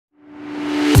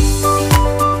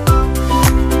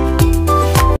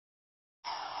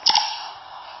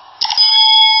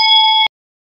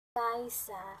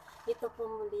guys, ito po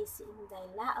muli si Inday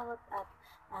Laot at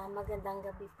magandang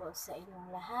gabi po sa inyong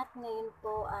lahat. Ngayon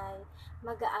po ay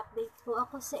mag-a-update po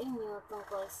ako sa inyo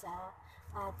tungkol sa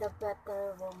The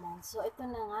Better Woman. So ito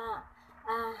na nga,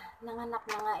 nanganak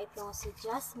na nga itong si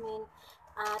Jasmine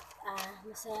at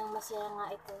masayang-masaya nga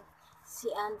ito si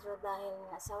Andrew dahil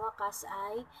nga sa wakas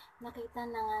ay nakita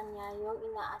na nga niya yung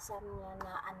inaasam niya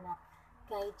na anak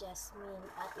kay Jasmine.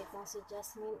 At itong si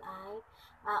Jasmine ay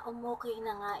umukay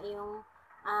na nga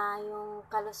yung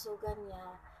kalusugan niya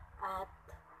at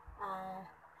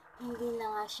hindi na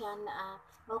nga siya na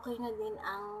okay na din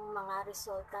ang mga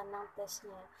resulta ng test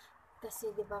niya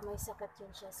kasi 'di ba may sakit yun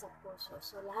siya sa puso.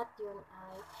 So lahat yun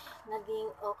ay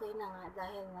naging okay na nga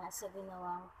dahil nga sa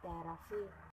ginawang therapy.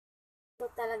 So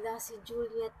talagang si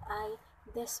Juliet ay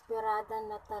desperada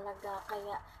na talaga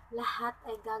kaya lahat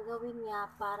ay gagawin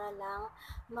niya para lang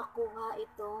makuha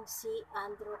itong si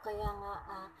Andrew. Kaya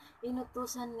nga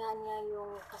inutusan nga niya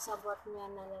yung kasabot niya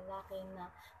na lalaki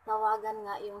na tawagan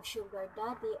nga yung sugar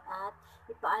daddy at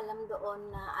ipaalam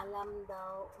doon na alam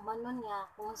daw umano niya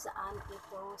kung saan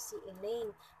itong si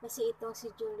Elaine. Kasi itong si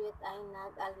Juliet ay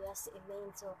nag-alias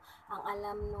Elaine. So ang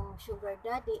alam nung sugar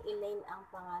daddy, Elaine ang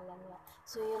pangalan niya.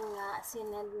 So yun nga,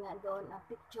 sinend nga doon ang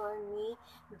picture ni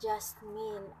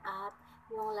Jasmine at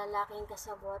yung lalaking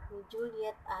kasabot ni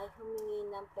Juliet ay humingi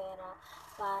ng pera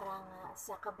para nga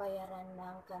sa kabayaran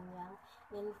ng kanyang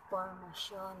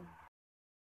informasyon.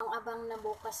 Ang abang na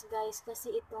bukas guys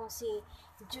kasi itong si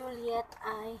Juliet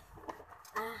ay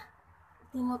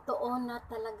tinutuon na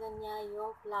talaga niya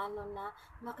yung plano na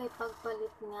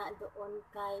makipagpalit nga doon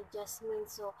kay Jasmine.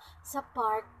 So sa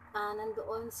park,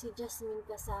 nandoon si Jasmine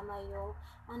kasama yung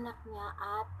anak niya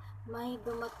at may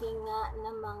dumating nga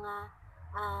na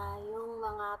yung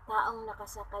mga taong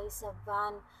nakasakay sa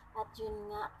van at yun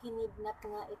nga kinidnap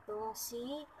nga itong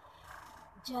si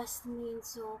Jasmine.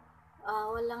 So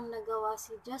walang nagawa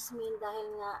si Jasmine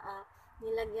dahil nga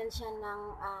nilagyan siya ng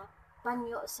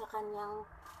panyo sa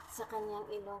kanyang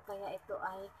ilong kaya ito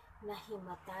ay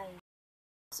nahimatay.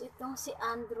 Itong si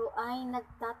Andrew ay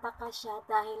nagtataka siya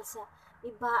dahil sa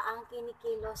iba ang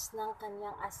kinikilos ng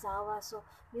kanyang asawa. So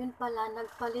yun pala,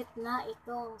 nagpalit na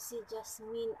itong si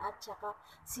Jasmine at saka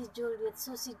si Juliet.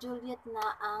 So si Juliet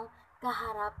na ang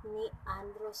kaharap ni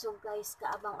Andrew. So guys,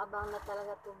 kaabang-abang na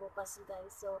talaga ito bukas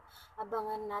guys. So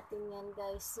abangan natin yan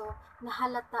guys. So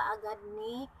nahalata agad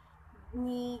ni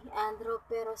Andrew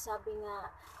pero sabi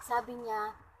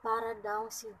niya para daw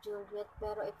si Juliet,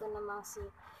 pero ito namang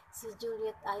si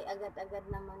Juliet ay agad-agad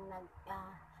naman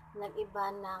nag-iba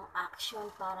ng action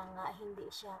para nga hindi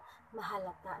siya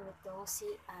mahalata nitong si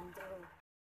Andrew.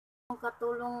 Ang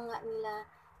katulong nga nila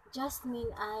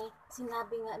Jasmine ay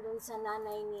sinabi nga dun sa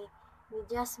nanay ni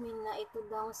Jasmine na ito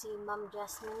daw si Ma'am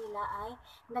Jasmine nila ay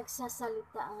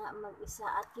nagsasalita nga mag-isa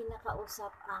at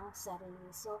kinakausap ang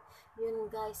sarili. So yun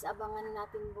guys, abangan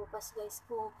natin bukas guys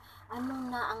kung ano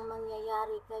na ang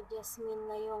mangyayari kay Jasmine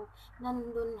ngayong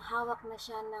nandun hawak na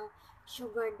siya ng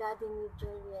sugar daddy ni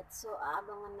Juliet. So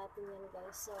aabangan natin yan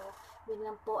guys. So yun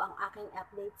lang po ang aking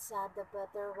update sa The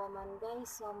Better Woman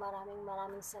guys. So maraming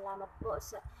salamat po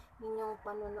sa inyong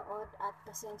panonood at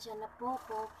pasensya na po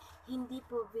kung hindi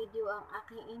po video ang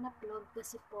aking in-upload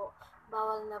kasi po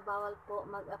bawal na bawal po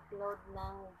mag-upload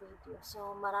ng video.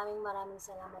 So maraming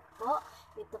salamat po.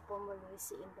 Ito po muli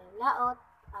si Inday Laot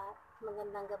at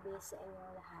magandang gabi sa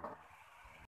inyong lahat.